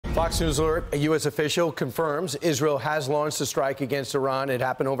Fox News alert, a U.S. official confirms Israel has launched a strike against Iran. It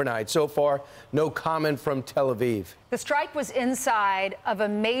happened overnight. So far, no comment from Tel Aviv. The strike was inside of a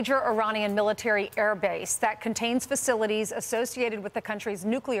major Iranian military airbase that contains facilities associated with the country's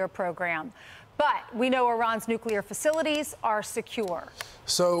nuclear program. But we know Iran's nuclear facilities are secure.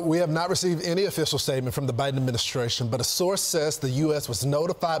 So we have not received any official statement from the Biden administration, but a source says the U.S. was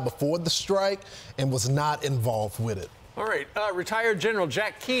notified before the strike and was not involved with it. All right. Retired General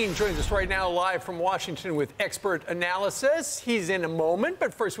Jack Keane joins us right now live from Washington with expert analysis. He's in a moment.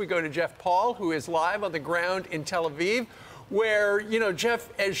 But first, we go to Jeff Paul, who is live on the ground in Tel Aviv, where, you know, Jeff,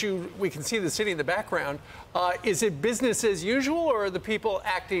 we can see the city in the background. Is it business as usual, or are the people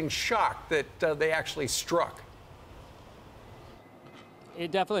acting shocked that they actually struck? It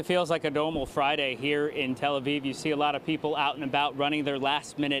definitely feels like a normal Friday here in Tel Aviv. You see a lot of people out and about running their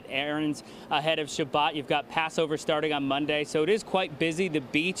last-minute errands ahead of Shabbat. You've got Passover starting on Monday, so it is quite busy. The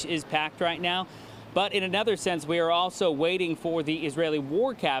beach is packed right now. But in another sense, we are also waiting for the Israeli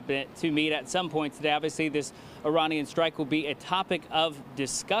War Cabinet to meet at some point today. Obviously, this Iranian strike will be a topic of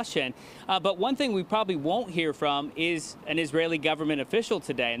discussion. But one thing we probably won't hear from is an Israeli government official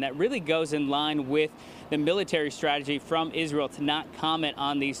today, and that really goes in line with the military strategy from Israel to not comment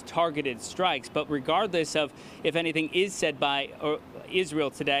on these targeted strikes. But regardless of if anything is said by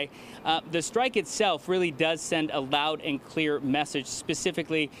Israel today, the strike itself really does send a loud and clear message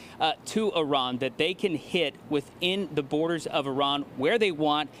specifically to Iran that they can hit within the borders of Iran where they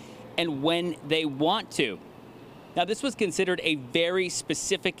want and when they want to. Now, this was considered a very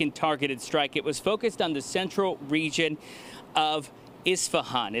specific and targeted strike. It was focused on the central region of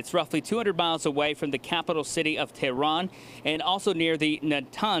Isfahan. It's roughly 200 miles away from the capital city of Tehran and also near the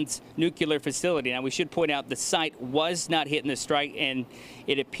Natanz nuclear facility. Now, we should point out the site was not hit in the strike, and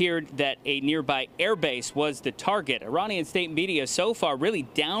it appeared that a nearby airbase was the target. Iranian state media so far really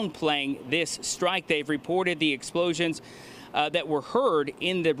downplaying this strike. They've reported the explosions that were heard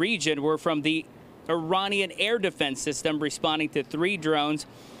in the region were from the Iranian air defense system responding to 3 drones,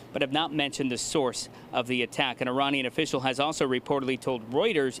 but have not mentioned the source of the attack. An Iranian official has also reportedly told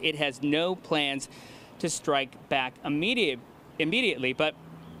Reuters it has no plans to strike back immediately. But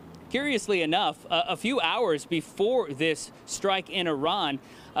curiously enough, a few hours before this strike in Iran,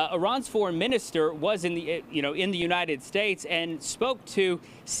 Iran's foreign minister was in the United States and spoke to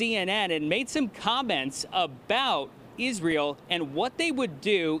CNN and made some comments about Israel and what they would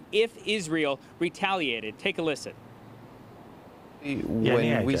do if Israel retaliated. Take a listen.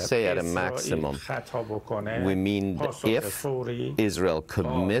 When we say at a maximum, we mean that if Israel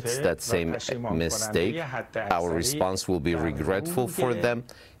commits that same mistake, our response will be regretful for them,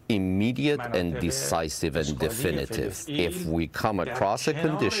 immediate and decisive and definitive. If we come across a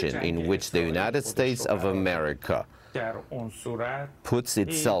condition in which the United States of America puts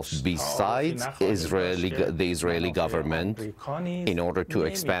itself beside the Israeli government in order to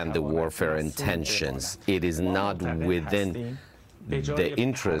expand the warfare intentions, it is not within the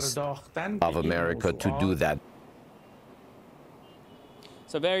interest of America to do that.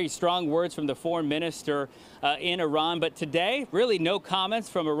 So very strong words from the foreign minister in Iran. But today, really no comments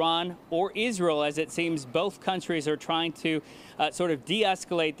from Iran or Israel, as it seems both countries are trying to sort of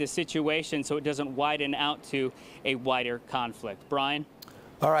de-escalate the situation so it doesn't widen out to a wider conflict. Brian?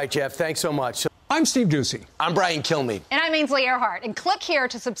 All right, Jeff, thanks so much. I'm Steve Doocy. I'm Brian Kilmeade. And I'm Ainsley Earhart. And click here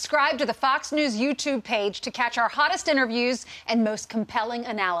to subscribe to the Fox News YouTube page to catch our hottest interviews and most compelling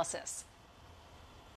analysis.